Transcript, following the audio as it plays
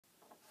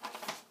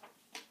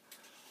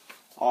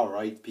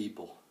Alright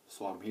people,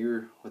 so I'm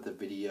here with a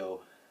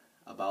video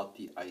about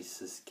the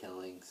ISIS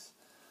killings.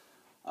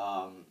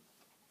 And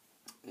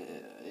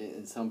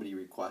somebody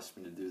requested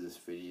me to do this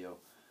video.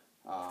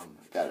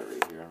 I've got it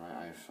right here on my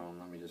iPhone.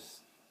 Let me just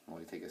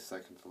only take a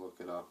second to look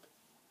it up.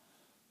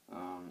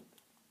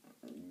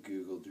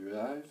 Google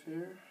Drive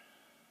here.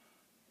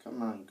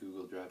 Come on,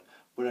 Google Drive.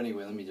 But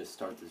anyway, let me just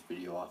start this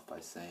video off by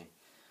saying,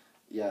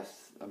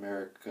 yes,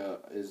 America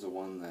is the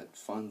one that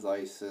funds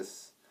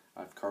ISIS.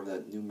 I've covered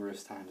that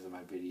numerous times in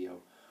my video,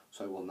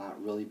 so I will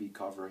not really be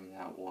covering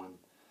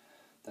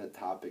that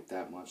topic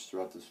that much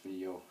throughout this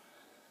video.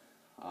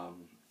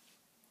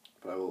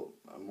 But I will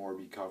more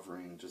be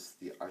covering just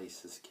the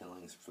ISIS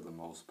killings for the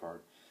most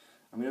part.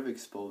 I mean, I've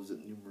exposed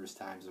it numerous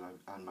times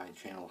on my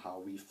channel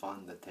how we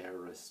fund the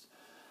terrorists.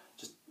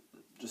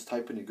 Just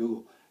type into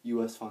Google,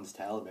 U.S. funds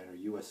Taliban, or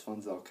U.S.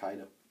 funds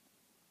Al-Qaeda,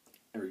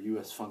 or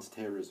U.S. funds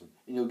terrorism,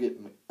 and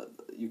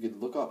you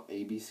could look up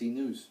ABC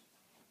News.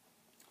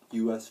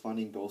 U.S.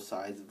 funding both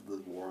sides of the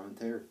war on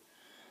terror.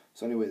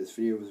 So anyway, this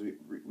video was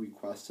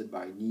requested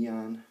by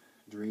Neon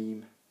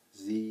Dream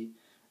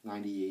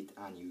Z98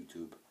 on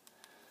YouTube.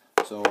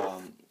 So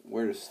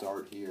where to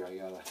start here? I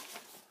got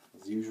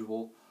as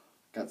usual,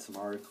 got some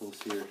articles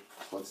here.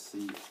 Let's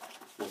see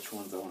which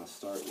ones I want to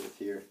start with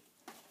here.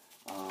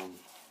 I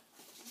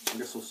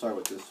guess we'll start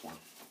with this one.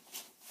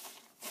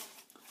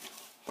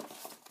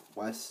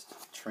 West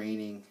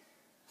training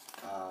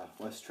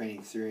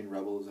Syrian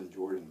rebels in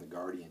Jordan, The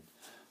Guardian.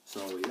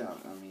 So yeah,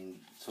 I mean,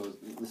 so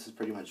this is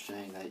pretty much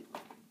saying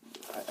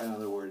that, in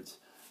other words,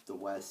 the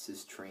West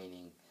is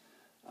training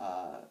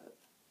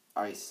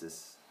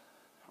ISIS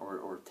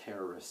or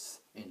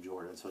terrorists in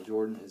Jordan. So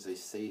Jordan is a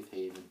safe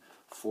haven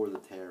for the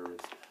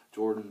terrorists.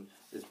 Jordan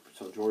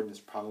is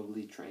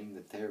probably training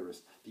the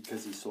terrorists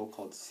because these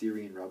so-called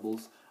Syrian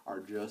rebels are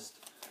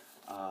just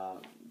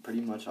pretty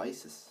much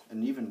ISIS.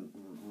 And even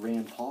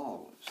Rand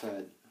Paul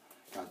said,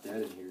 got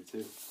that in here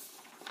too.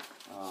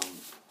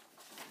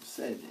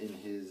 Said in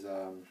his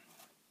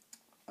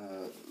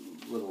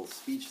little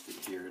speech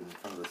here in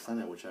front of the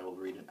Senate, which I will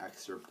read an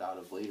excerpt out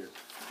of later,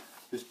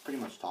 he was pretty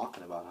much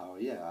talking about how,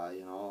 yeah,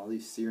 you know, all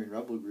these Syrian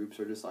rebel groups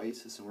are just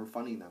ISIS and we're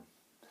funding them.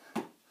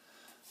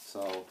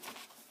 So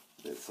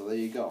there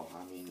you go.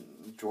 I mean,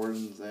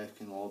 Jordan's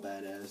acting all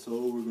badass,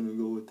 oh, we're going to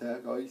go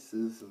attack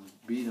ISIS and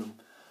beat them,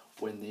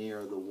 when they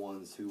are the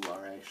ones who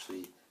are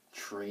actually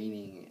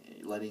training,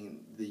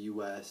 letting the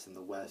U.S. and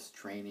the West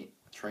train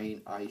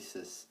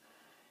ISIS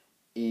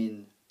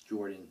in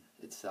Jordan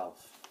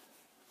itself.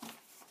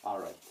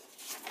 Alright,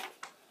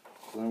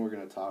 so then we're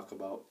going to talk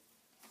about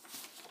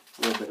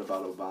a little bit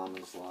about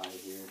Obama's lie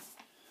here.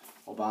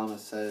 Obama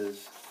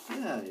says,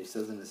 yeah, he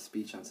says in his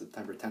speech on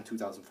September 10,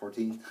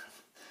 2014,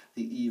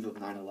 the eve of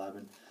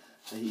 9/11,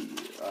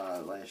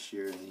 last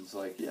year, and he's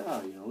like,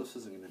 yeah, you know, this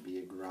isn't going to be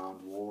a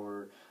ground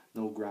war,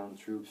 no ground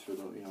troops for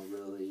the, you know,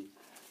 really.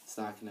 It's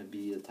not going to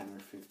be a 10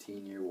 or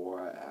 15-year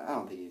war. I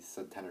don't think he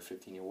said 10 or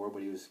 15-year war,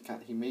 but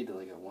he made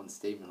like a one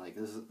statement like,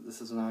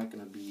 this is not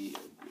going to be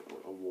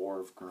a war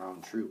of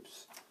ground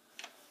troops.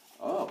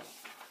 Oh,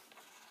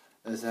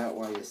 is that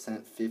why you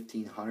sent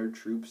 1,500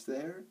 troops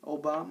there,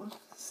 Obama?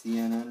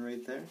 CNN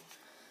right there.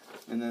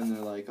 And then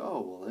they're like,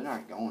 oh, well, they're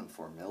not going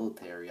for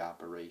military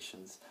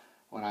operations.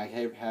 When I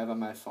have on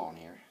my phone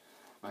here,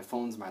 my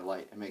phone's my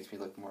light. It makes me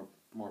look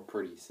more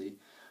pretty, see?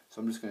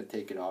 So I'm just going to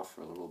take it off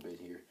for a little bit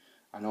here.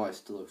 I know I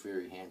still look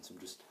very handsome,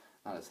 just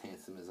not as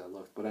handsome as I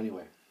looked. But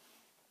anyway,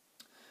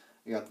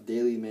 you got the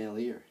Daily Mail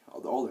here.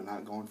 Oh, they're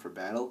not going for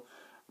battle?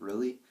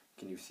 Really?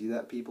 Can you see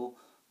that, people?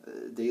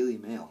 Daily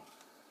Mail.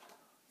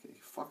 Okay,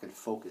 fucking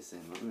focus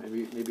in.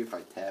 Maybe if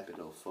I tap it,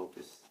 it'll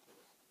focus.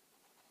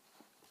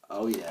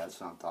 Oh yeah,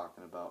 that's what I'm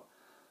talking about.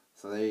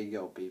 So there you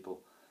go,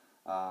 people.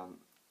 And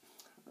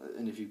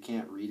if you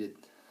can't read it,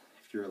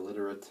 if you're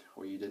illiterate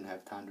or you didn't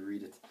have time to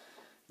read it,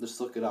 just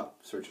look it up.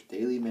 Search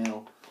Daily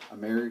Mail.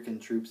 American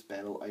troops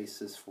battle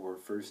ISIS for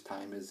first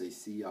time as they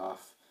see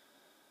off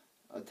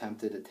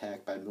attempted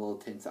attack by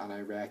militants on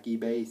Iraqi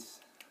base.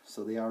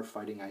 So they are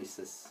fighting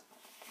ISIS.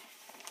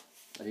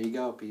 There you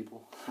go,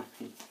 people. I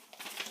mean,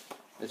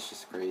 it's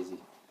just crazy.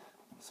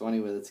 So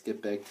anyway, let's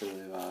get back to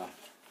the...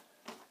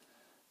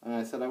 and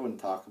I said I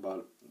wouldn't talk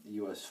about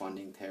U.S.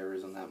 funding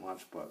terrorism that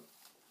much, but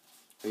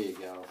there you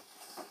go.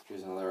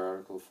 Here's another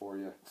article for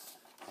you.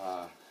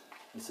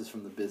 This is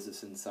from the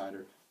Business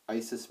Insider.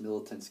 ISIS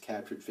militants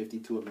captured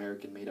 52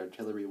 American-made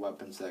artillery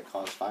weapons that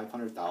cost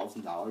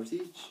 $500,000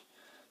 each.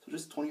 So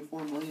just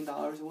 $24 million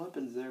of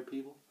weapons there,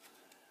 people.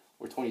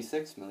 Or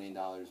 $26 million,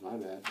 my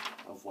bad,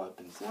 of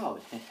weapons. Oh,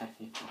 yeah.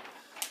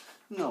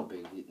 No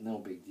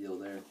big deal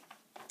there.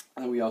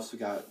 And then we also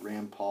got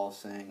Rand Paul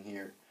saying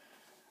here,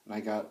 and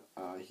I got,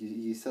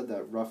 he said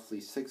that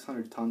roughly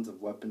 600 tons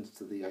of weapons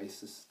to the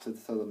ISIS, to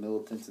the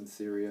militants in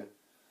Syria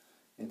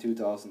in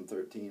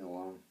 2013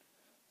 alone.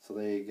 So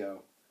there you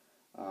go.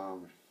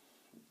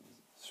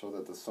 So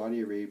that the Saudi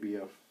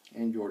Arabia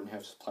and Jordan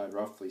have supplied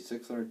roughly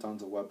 600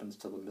 tons of weapons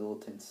to the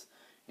militants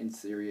in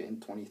Syria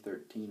in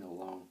 2013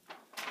 alone.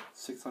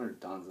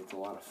 600 tons, that's a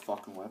lot of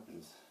fucking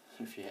weapons,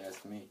 if you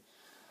ask me.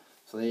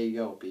 So there you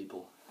go,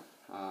 people.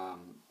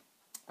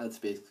 That's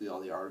basically all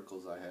the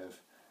articles I have,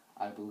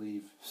 I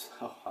believe.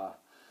 So,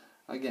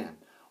 again,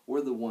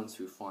 we're the ones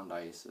who fund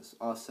ISIS,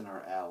 us and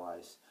our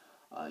allies.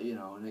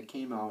 And it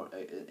came out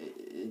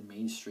in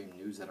mainstream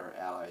news that our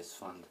allies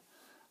fund.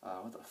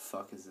 What the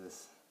fuck is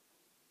this?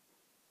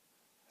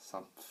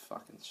 Some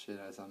fucking shit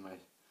is on my...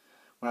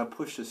 When I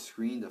push the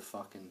screen to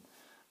fucking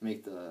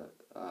make the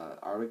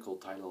article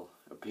title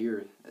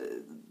appear,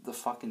 the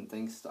fucking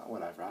thing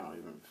whatever, I don't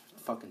even...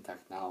 Fucking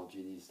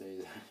technology these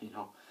days,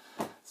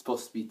 It's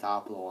supposed to be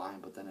top of the line,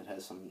 but then it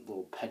has some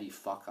little petty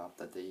fuck up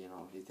that they,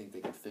 you think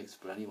they can fix.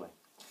 But anyway,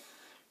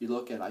 you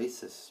look at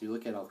ISIS, you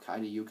look at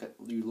Al-Qaeda,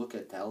 you look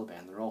at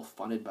Taliban, they're all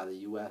funded by the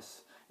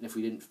U.S. And if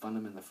we didn't fund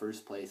them in the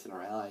first place and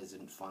our allies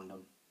didn't fund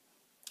them,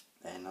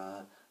 then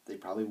they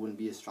probably wouldn't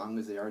be as strong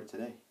as they are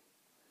today.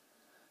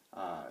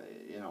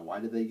 Why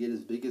did they get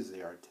as big as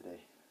they are today?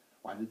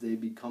 Why did they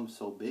become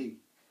so big?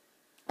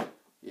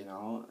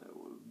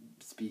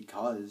 It's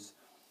because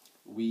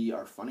we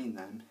are funding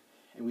them,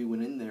 and we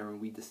went in there and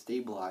we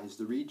destabilized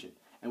the region.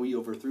 And we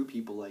overthrew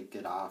people like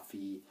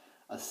Gaddafi,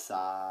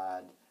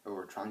 Assad, or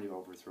we're trying to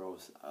overthrow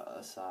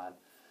Assad.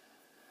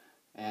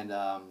 And,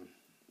 I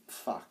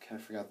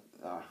forgot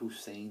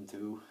Hussein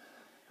too,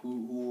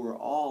 who were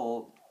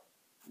all,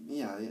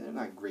 they're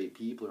not great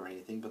people or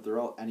anything, but they're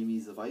all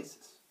enemies of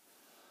ISIS.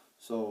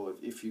 So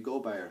if you go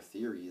by our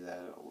theory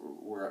that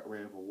we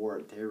have a war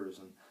at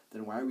terrorism,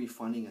 then why are we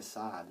funding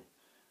Assad?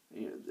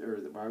 Or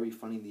why are we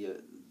funding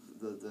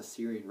the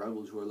Syrian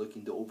rebels who are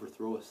looking to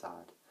overthrow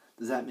Assad?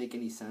 Does that make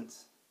any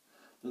sense?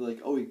 They're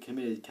like, oh, he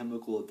committed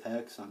chemical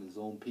attacks on his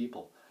own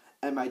people.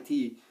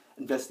 MIT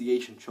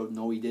investigation showed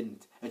no, he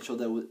didn't. It showed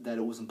that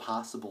it was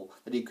impossible,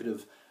 that he could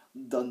have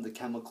done the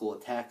chemical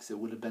attacks. It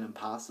would have been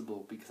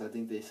impossible because I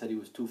think they said he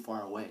was too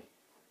far away.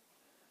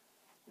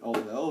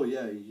 Oh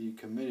yeah, he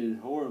committed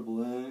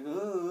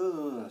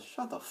horrible...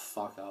 shut the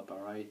fuck up,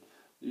 alright?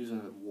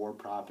 Using war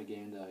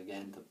propaganda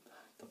again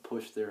to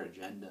push their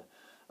agenda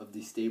of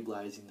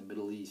destabilizing the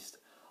Middle East,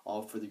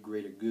 all for the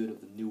greater good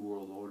of the New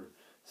World Order.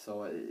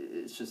 So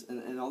it's just,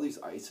 and all these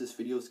ISIS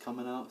videos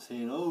coming out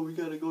saying, oh, we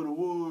gotta go to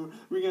war,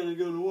 we gotta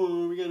give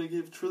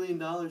 $1 trillion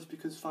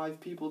because 5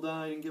 people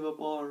died and give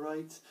up all our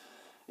rights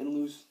and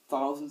lose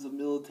thousands of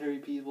military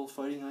people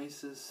fighting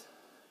ISIS,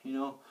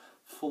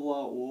 full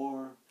out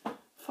war.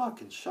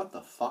 Fucking shut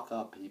the fuck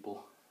up,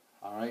 people.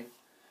 Alright?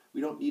 We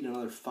don't need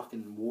another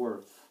fucking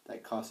war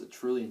that costs $1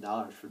 trillion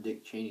for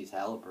Dick Cheney's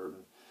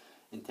Halliburton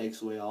and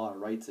takes away all our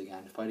rights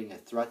again, fighting a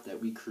threat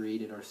that we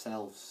created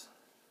ourselves.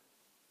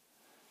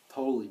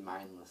 Totally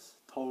mindless.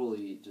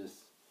 Totally just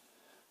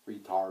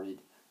retarded.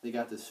 They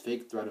got this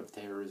fake threat of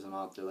terrorism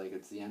out there like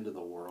it's the end of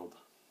the world.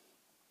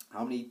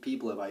 How many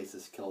people have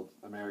ISIS killed?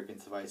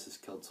 Americans have ISIS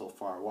killed so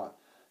far? What?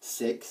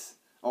 6?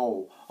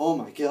 Oh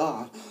my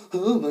God,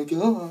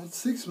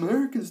 6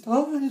 Americans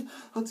died,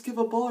 let's give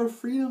up all our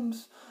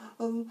freedoms,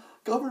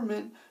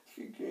 government,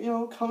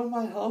 come in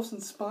my house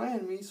and spy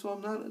on me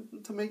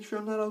to make sure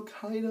I'm not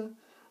Al-Qaeda,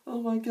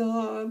 oh my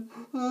God,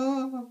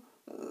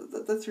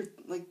 that's your,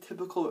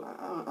 typical,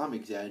 I'm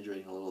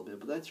exaggerating a little bit,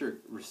 but that's your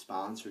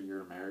response, or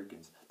your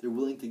Americans. They're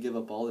willing to give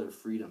up all their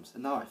freedoms,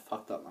 and now I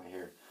fucked up my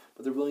hair,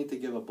 but they're willing to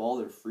give up all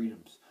their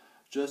freedoms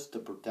just to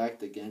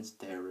protect against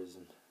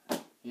terrorism,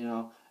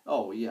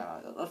 Oh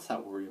yeah, let's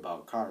not worry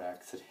about car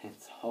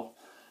accidents. Oh,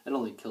 it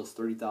only kills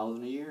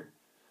 30,000 a year.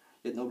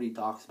 Yet nobody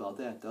talks about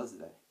that,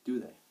 do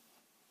they?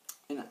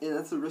 And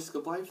that's a risk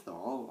of life, though.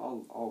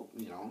 All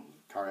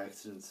car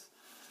accidents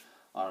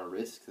are a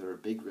risk. They're a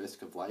big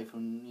risk of life,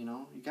 and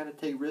you gotta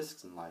take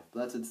risks in life.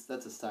 But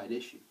that's a side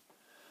issue.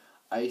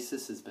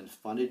 ISIS has been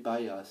funded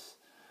by us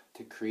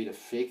to create a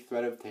fake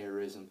threat of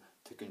terrorism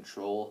to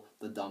control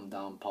the dumbed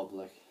down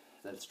public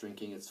that's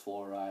drinking its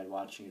fluoride,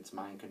 watching its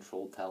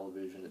mind-controlled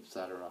television,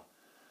 etc.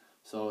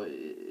 So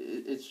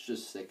it's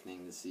just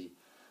sickening to see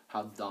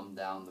how dumbed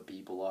down the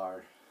people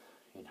are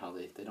and how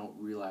they don't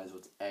realize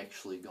what's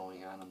actually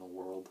going on in the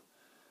world.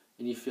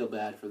 And you feel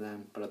bad for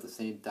them, but at the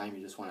same time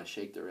you just want to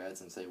shake their heads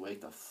and say,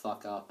 wake the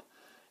fuck up.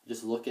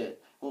 Just look at,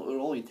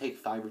 it'll only take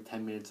 5 or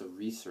 10 minutes of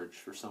research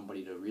for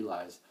somebody to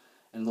realize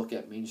and look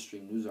at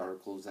mainstream news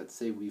articles that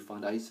say we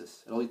fund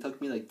ISIS. It only took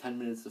me 10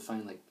 minutes to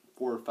find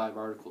 4 or 5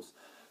 articles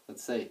that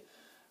say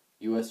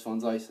U.S.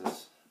 funds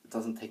ISIS. It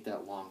doesn't take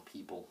that long,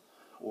 people.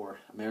 Or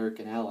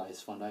American allies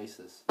fund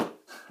ISIS.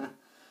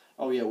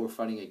 Oh yeah, we're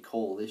fighting a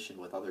coalition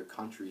with other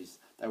countries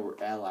that we're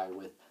allied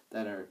with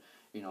that are,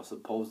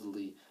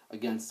 supposedly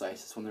against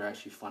ISIS when they're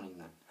actually funding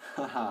them.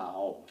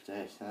 Oh,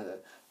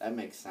 that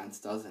makes sense,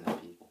 doesn't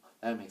it, people?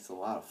 That makes a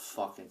lot of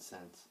fucking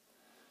sense.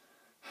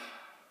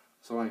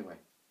 So anyway,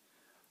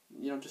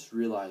 just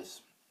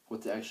realize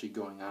what's actually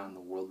going on in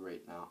the world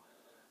right now.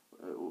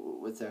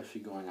 What's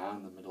actually going on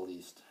in the Middle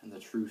East and the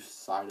true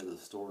side of the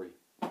story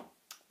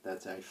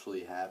that's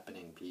actually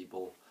happening,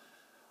 people.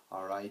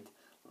 Alright?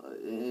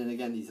 And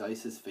again, these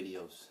ISIS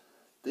videos,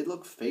 they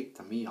look fake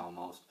to me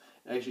almost.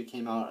 It actually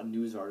came out a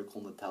news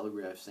article in the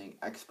Telegraph saying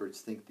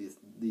experts think these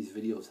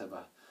videos have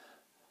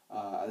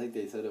I think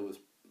they said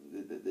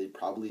they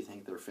probably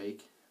think they're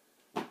fake.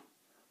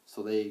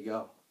 So there you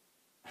go.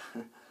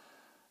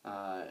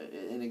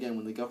 And again,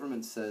 when the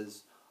government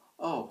says,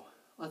 oh,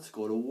 let's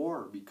go to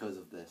war because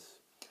of this,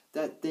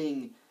 that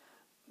thing,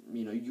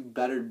 you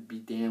better be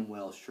damn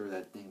well sure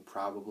that thing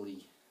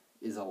probably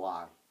is a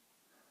lie.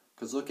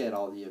 Because look at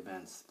all the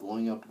events,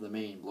 blowing up the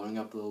Maine, blowing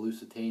up the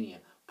Lusitania,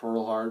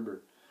 Pearl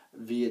Harbor,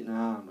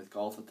 Vietnam with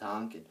Gulf of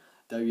Tonkin,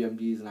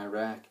 WMDs in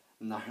Iraq,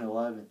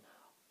 9/11,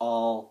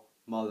 all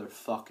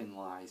motherfucking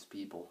lies,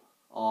 people.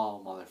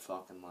 All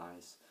motherfucking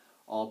lies.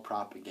 All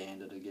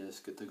propaganda to get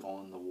us to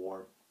go in the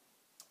war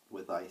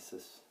with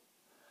ISIS.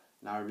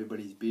 Now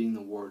everybody's beating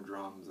the war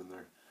drums and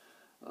they're,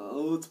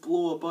 let's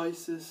blow up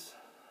ISIS.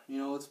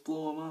 Let's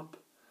blow them up.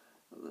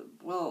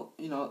 Well,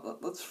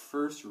 let's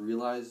first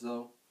realize,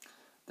 though,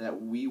 that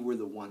we were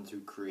the ones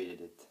who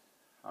created it.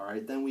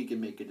 Alright? Then we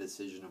can make a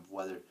decision of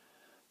whether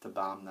to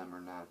bomb them or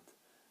not.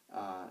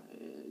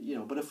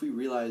 But if we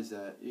realize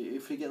that,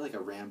 if we get like a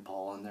Rand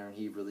Paul in there and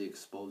he really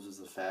exposes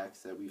the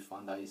facts that we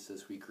fund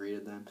ISIS, we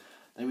created them,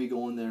 then we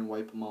go in there and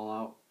wipe them all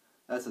out,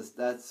 that's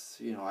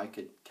I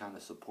could kind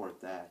of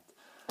support that.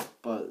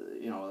 But,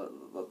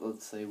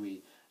 let's say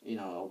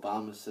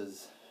Obama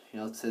says,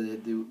 let's say they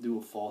do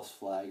a false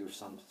flag or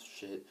some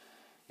shit,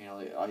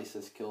 like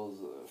ISIS kills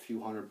a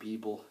few hundred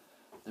people,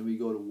 then we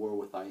go to war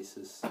with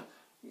ISIS.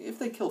 If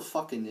they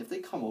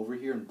come over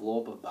here and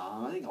blow up a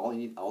bomb, I think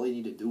all they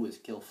need to do is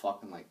kill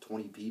fucking like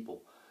 20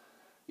 people.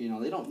 They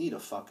don't need a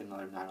fucking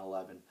another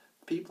 9/11.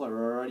 People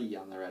are already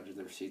on their edge of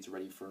their seats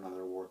ready for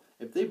another war.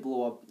 If they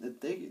blow up, if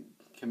they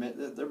commit,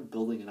 they're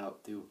building it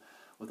up too,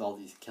 with all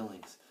these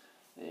killings.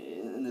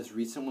 In this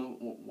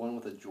recent one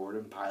with a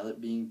Jordan pilot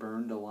being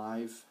burned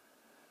alive,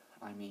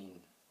 I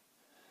mean,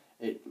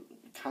 it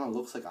kind of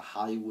looks like a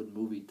Hollywood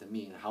movie to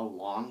me, and how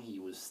long he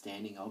was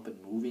standing up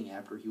and moving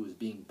after he was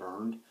being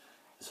burned.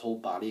 His whole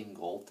body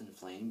engulfed in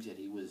flames, yet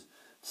he was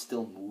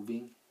still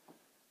moving.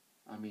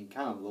 I mean,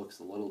 kind of looks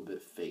a little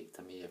bit fake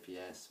to me, if you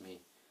ask me.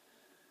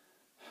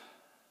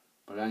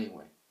 But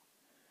anyway,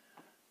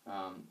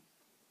 and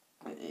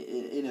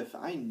if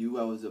I knew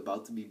I was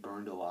about to be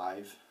burned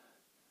alive,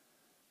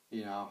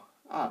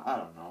 I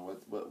don't know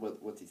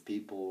what these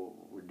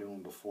people were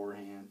doing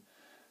beforehand.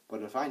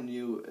 But if I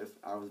knew if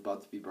I was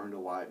about to be burned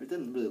alive, it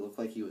didn't really look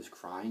like he was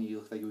crying. He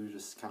looked like he was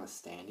just kind of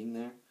standing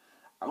there.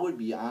 I would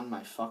be on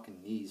my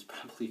fucking knees,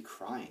 probably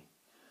crying.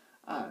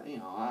 I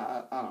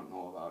don't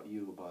know about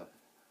you, but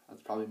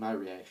that's probably my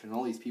reaction.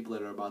 All these people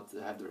that are about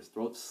to have their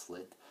throats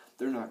slit,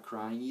 they're not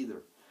crying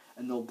either.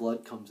 And no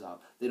blood comes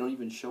out. They don't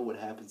even show what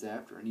happens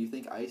after. And you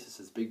think ISIS,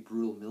 this big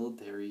brutal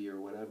military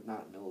or whatever,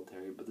 not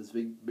military, but this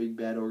big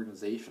bad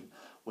organization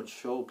would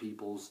show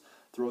people's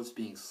throats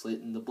being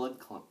slit and the blood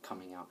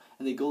coming out.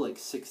 And they go like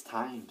 6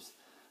 times,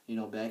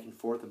 back and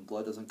forth, and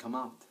blood doesn't come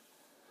out.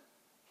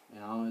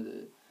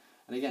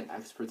 And again,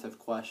 experts have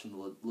questioned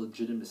the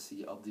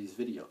legitimacy of these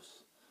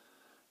videos.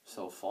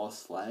 So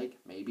false flag,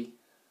 maybe.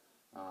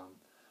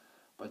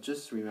 But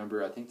just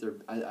remember, I think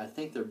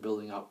they're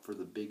building up for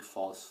the big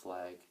false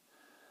flag.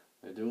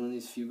 They're doing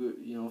these few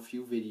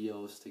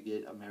videos to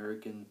get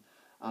American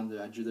on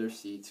the edge of their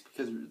seats,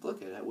 because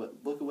look at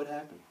what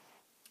happened.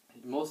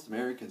 Most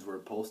Americans were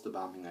opposed to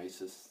bombing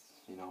ISIS,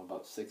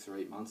 about 6 or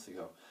 8 months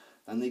ago.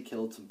 Then they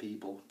killed some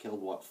people.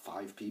 Killed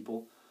 5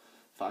 people,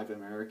 5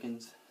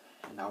 Americans.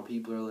 And now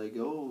people are like,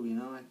 oh,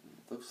 it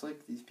looks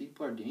like these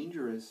people are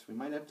dangerous. We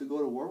might have to go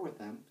to war with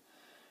them.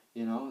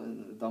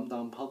 And the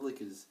dumb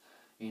public is,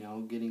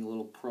 getting a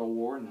little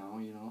pro-war now,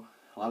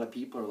 A lot of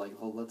people are like,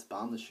 oh, let's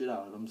bomb the shit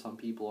out of them. Some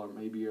people are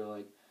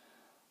like,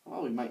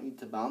 well, we might need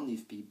to bomb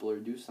these people or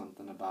do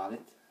something about it.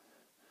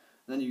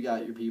 And then you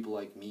got your people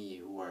like me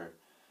who are,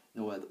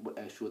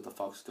 actually what the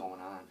fuck's going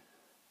on.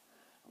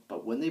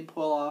 But when they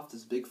pull off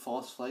this big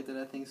false flag that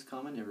I think's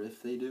coming, or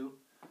if they do,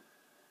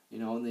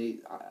 and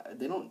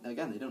they don't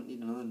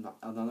need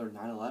another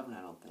 9/11,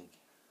 I don't think.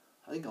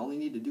 I think all they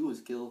need to do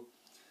is kill,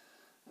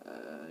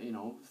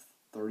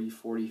 30,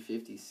 40,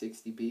 50,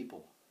 60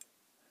 people.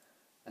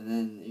 And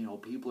then,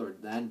 people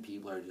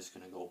are just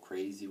going to go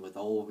crazy with,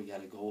 oh, we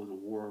got to go to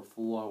war,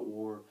 full out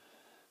war,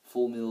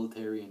 full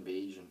military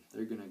invasion.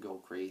 They're going to go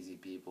crazy,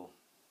 people.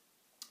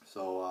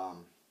 So,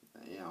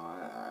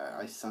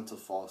 I sense a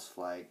false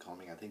flag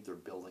coming. I think they're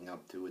building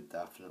up to it,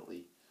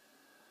 definitely.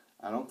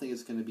 I don't think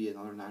it's going to be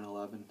another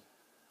 9/11,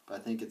 but I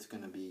think it's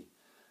going to be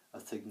a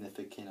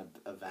significant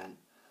event.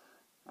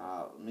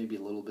 Maybe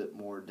a little bit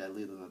more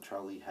deadly than the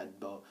Charlie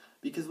Hebdo.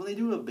 Because when they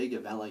do a big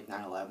event like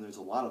 9/11, there's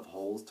a lot of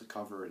holes to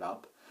cover it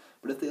up.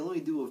 But if they only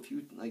do a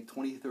few, like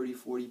 20, 30,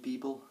 40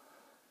 people,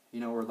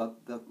 or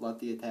let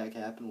the attack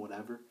happen,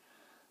 whatever,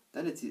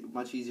 then it's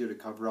much easier to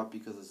cover up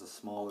because it's a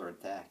smaller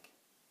attack.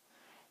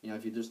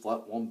 If you just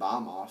let one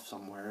bomb off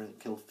somewhere and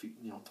kill,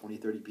 20,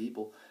 30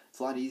 people, it's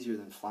a lot easier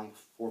than flying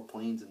 4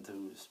 planes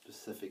into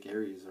specific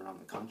areas around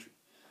the country.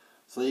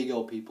 So there you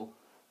go, people.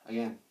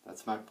 Again,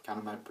 that's my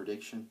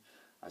prediction.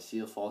 I see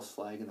a false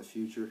flag in the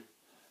future,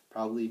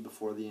 probably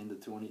before the end of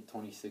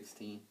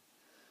 2016.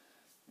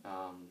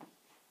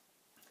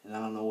 And I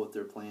don't know what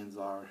their plans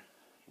are,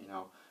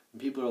 And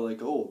people are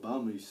like, oh,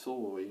 Obama,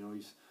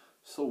 he's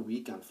So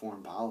weak on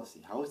foreign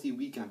policy. How is he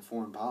weak on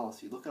foreign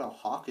policy? Look at how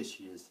hawkish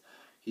he is.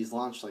 He's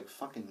launched like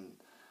fucking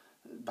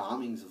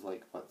bombings of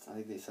like what I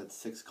think they said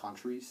 6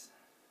 countries.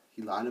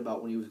 He lied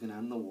about when he was gonna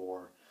end the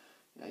war.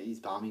 He's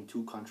bombing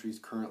 2 countries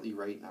currently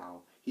right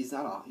now. He's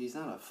not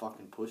a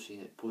fucking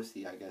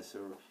pussy, I guess,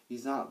 or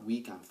he's not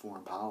weak on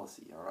foreign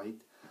policy.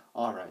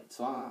 All right.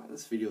 So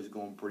this video is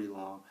going pretty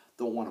long.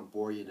 Don't want to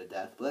bore you to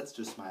death, but that's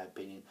just my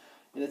opinion,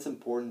 and it's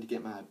important to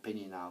get my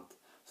opinion out.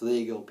 So there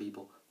you go,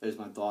 people. There's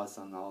my thoughts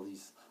on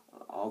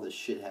all this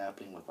shit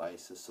happening with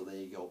ISIS. So there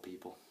you go,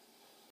 people.